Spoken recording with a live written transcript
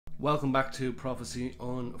Welcome back to Prophecy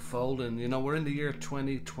Unfolding. You know, we're in the year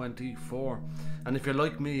 2024, and if you're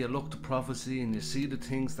like me, you look to prophecy and you see the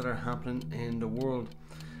things that are happening in the world,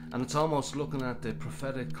 and it's almost looking at the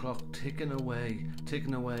prophetic clock ticking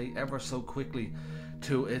away ever so quickly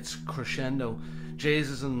to its crescendo.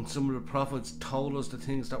 Jesus and some of the prophets told us the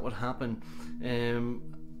things that would happen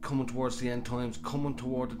coming towards the end times, coming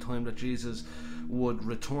toward the time that Jesus would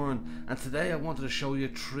return. And today I wanted to show you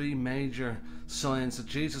three major signs that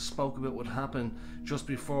Jesus spoke about would happen just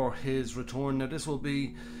before his return. Now this will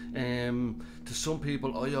be to some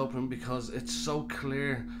people eye-opening because it's so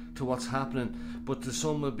clear to what's happening, but to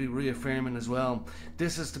some will be reaffirming as well.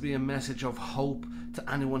 This is to be a message of hope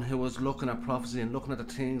to anyone who is looking at prophecy and looking at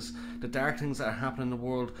the dark things that are happening in the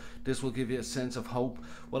world. This will give you a sense of hope.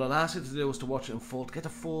 What I'll ask you to do is to watch it in full, to get the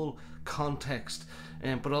full context,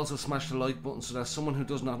 but also smash the like button so that someone who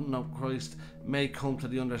does not know Christ may come to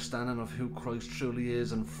the understanding of who Christ truly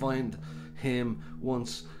is and find him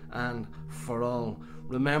once and for all.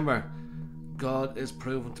 Remember, God is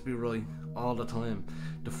proven to be right all the time.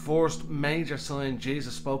 The first major sign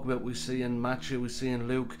Jesus spoke about, we see in Matthew, we see in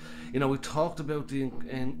Luke. You know, we talked about the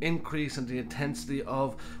increase and the intensity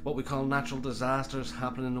of what we call natural disasters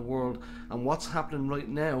happening in the world, and what's happening right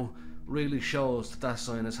now really shows that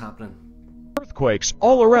sign is happening. Earthquakes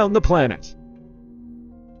all around the planet.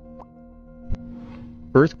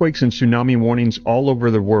 Earthquakes and tsunami warnings all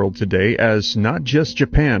over the world today, as not just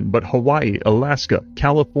Japan, but Hawaii, Alaska,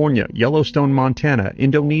 California, Yellowstone, Montana,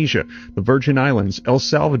 Indonesia, the Virgin Islands, El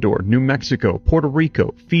Salvador, New Mexico, Puerto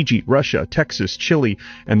Rico, Fiji, Russia, Texas, Chile,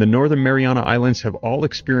 and the Northern Mariana Islands have all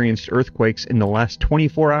experienced earthquakes in the last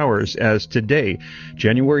 24 hours, as today,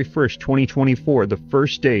 January 1st, 2024, the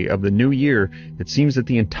first day of the new year, it seems that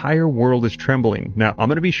the entire world is trembling. Now, I'm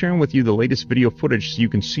going to be sharing with you the latest video footage so you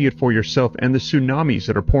can see it for yourself, and the tsunamis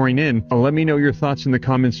that are pouring in. Let me know your thoughts in the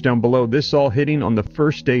comments down below. This all hitting on the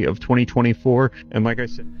first day of 2024, and like I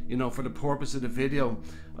said, you know, for the purpose of the video,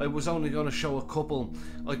 I was only going to show a couple.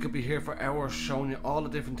 I could be here for hours showing you all the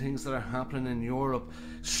different things that are happening in Europe,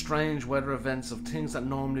 strange weather events of things that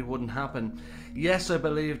normally wouldn't happen. Yes, I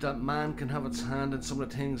believe that man can have its hand in some of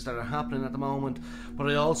the things that are happening at the moment, but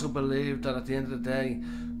I also believe that at the end of the day,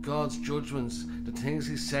 God's judgments, the things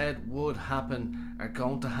he said would happen, are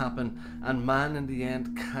going to happen, and man in the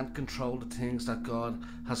end can't control the things that God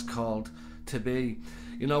has called to be.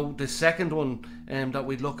 You know, the second one that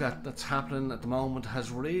we look at that's happening at the moment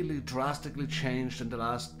has really drastically changed in the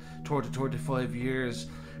last 35 years,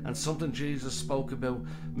 and something Jesus spoke about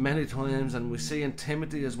many times, and we see in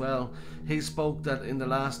Timothy as well. He spoke that in the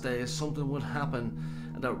last days something would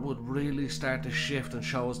happen and that would really start to shift and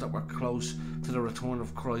show us that we're close to the return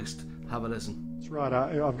of Christ. Have a listen. That's right.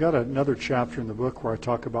 I've got another chapter in the book where I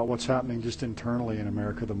talk about what's happening just internally in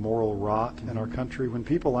America, the moral rot in our country. When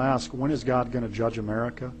people ask, when is God going to judge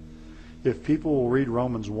America? If people will read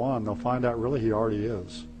Romans 1, they'll find out really he already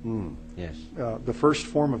is. Yes. The first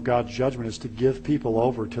form of God's judgment is to give people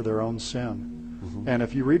over to their own sin. And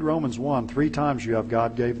if you read Romans 1, 3 times you have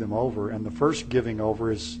God gave them over, and the first giving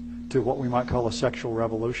over is to what we might call a sexual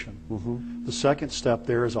revolution. The second step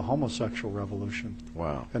there is a homosexual revolution.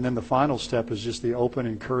 Wow. And then the final step is just the open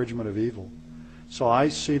encouragement of evil. So I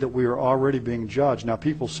see that we are already being judged. Now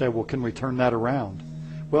people say, well, can we turn that around?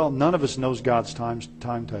 Well, none of us knows God's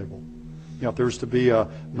timetable. You know, if there's to be a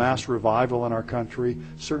mass revival in our country,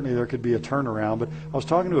 certainly there could be a turnaround. But I was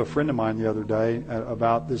talking to a friend of mine the other day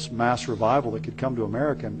about this mass revival that could come to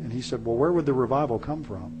America, and he said, well, where would the revival come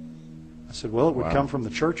from? I said, well, it would come from the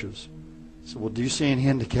churches. I said, well, do you see any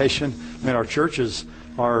indication? I mean, our churches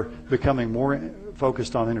are becoming more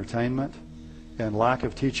focused on entertainment and lack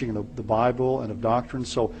of teaching the Bible and of doctrine.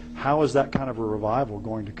 So how is that kind of a revival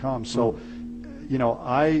going to come? So, you know,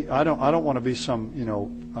 I don't want to be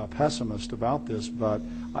some, pessimist about this, but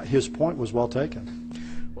his point was well taken.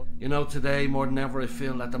 You know, today more than ever I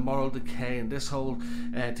feel that the moral decay and this whole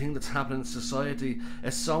thing that's happening in society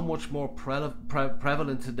is so much more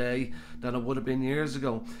prevalent today than it would have been years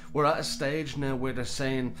ago. We're at a stage now where they're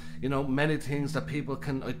saying, you know, many things that people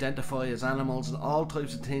can identify as animals and all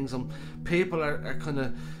types of things, and people are kind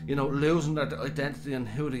of, you know, losing their identity and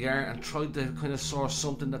who they are and trying to kind of source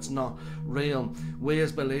something that's not real. We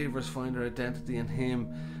as believers find our identity in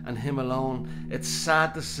him and him alone. It's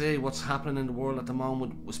sad to see what's happening in the world at the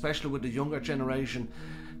moment, especially with the younger generation.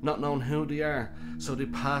 not knowing who they are, so they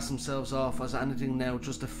pass themselves off as anything now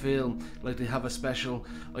just to feel like they have a special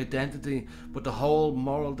identity. But the whole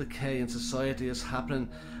moral decay in society is happening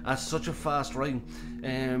at such a fast rate.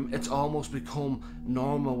 It's almost become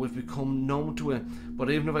normal. We've become numb to it. But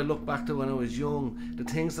even if I look back to when I was young, the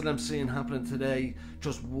things that I'm seeing happening today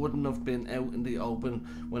just wouldn't have been out in the open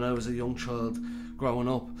when I was a young child growing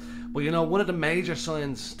up. But you know, one of the major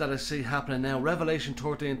signs that I see happening now, Revelation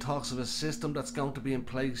 13 talks of a system that's going to be in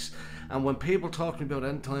place. And when people talk to me about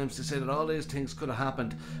end times, they say that all these things could have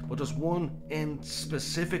happened, but there's one in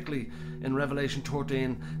specifically in Revelation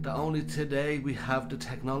 13 that only today we have the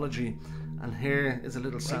technology. And here is a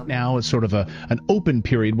little sample. Right now is sort of an open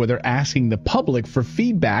period where they're asking the public for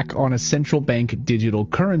feedback on a central bank digital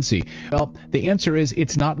currency. Well, the answer is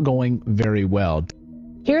it's not going very well.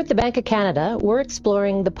 Here at the Bank of Canada, we're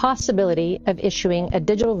exploring the possibility of issuing a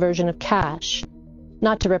digital version of cash.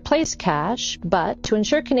 Not to replace cash, but to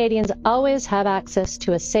ensure Canadians always have access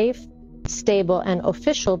to a safe, stable, and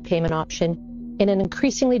official payment option in an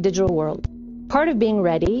increasingly digital world. Part of being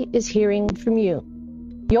ready is hearing from you.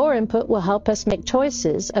 Your input will help us make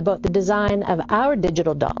choices about the design of our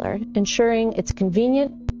digital dollar, ensuring it's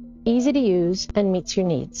convenient, easy to use, and meets your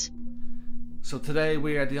needs. So today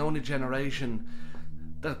we are the only generation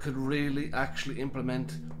that could really actually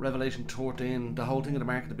implement Revelation 13, the whole thing of the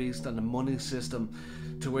mark of the beast and the money system,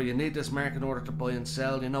 to where you need this mark in order to buy and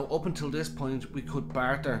sell. You know, up until this point we could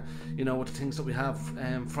barter, you know, with the things that we have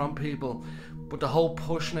from people. But the whole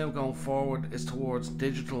push now going forward is towards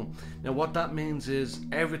digital. Now what that means is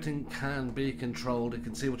everything can be controlled. You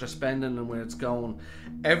can see what you're spending and where it's going.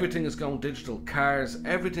 Everything is going digital. Cars,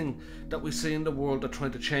 everything that we see in the world are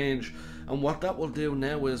trying to change. And what that will do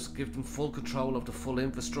now is give them full control of the full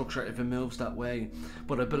infrastructure if it moves that way.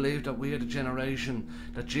 But I believe that we are the generation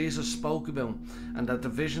that Jesus spoke about, and that the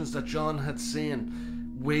visions that John had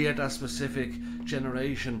seen, we are that specific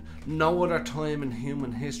generation. No other time in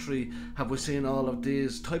human history have we seen all of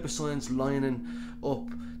these type of signs lining up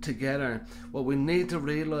together. What we need to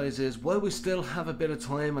realise is, while we still have a bit of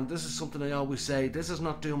time, and this is something I always say, this is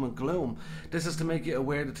not doom and gloom, this is to make you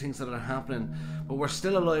aware of the things that are happening, but we're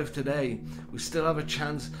still alive today. We still have a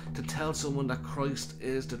chance to tell someone that Christ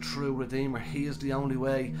is the true Redeemer. He is the only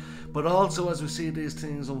way. But also, as we see these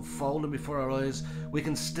things unfolding before our eyes, we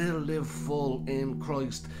can still live full in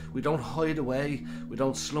Christ. We don't hide away, we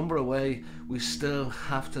don't slumber away, we still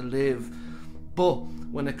have to live. But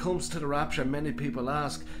when it comes to the rapture, many people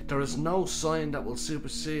ask, there is no sign that will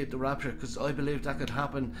supersede the rapture, because I believe that could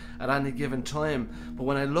happen at any given time. But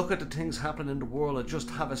when I look at the things happening in the world, I just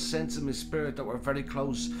have a sense in my spirit that we're very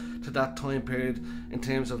close to that time period in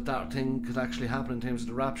terms of that thing could actually happen in terms of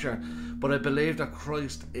the rapture. But I believe that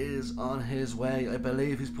Christ is on his way. I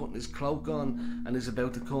believe he's putting his cloak on and he's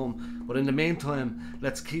about to come. But in the meantime,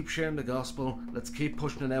 let's keep sharing the gospel. Let's keep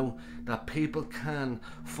pushing it out, that people can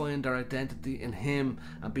find their identity in him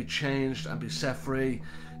and be changed and be set free.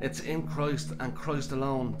 It's in Christ and Christ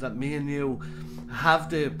alone that me and you have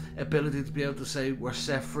the ability to be able to say we're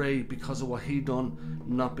set free because of what he done,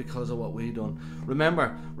 not because of what we done.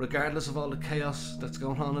 Remember, regardless of all the chaos that's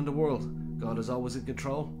going on in the world, God is always in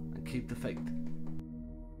control, and keep the faith.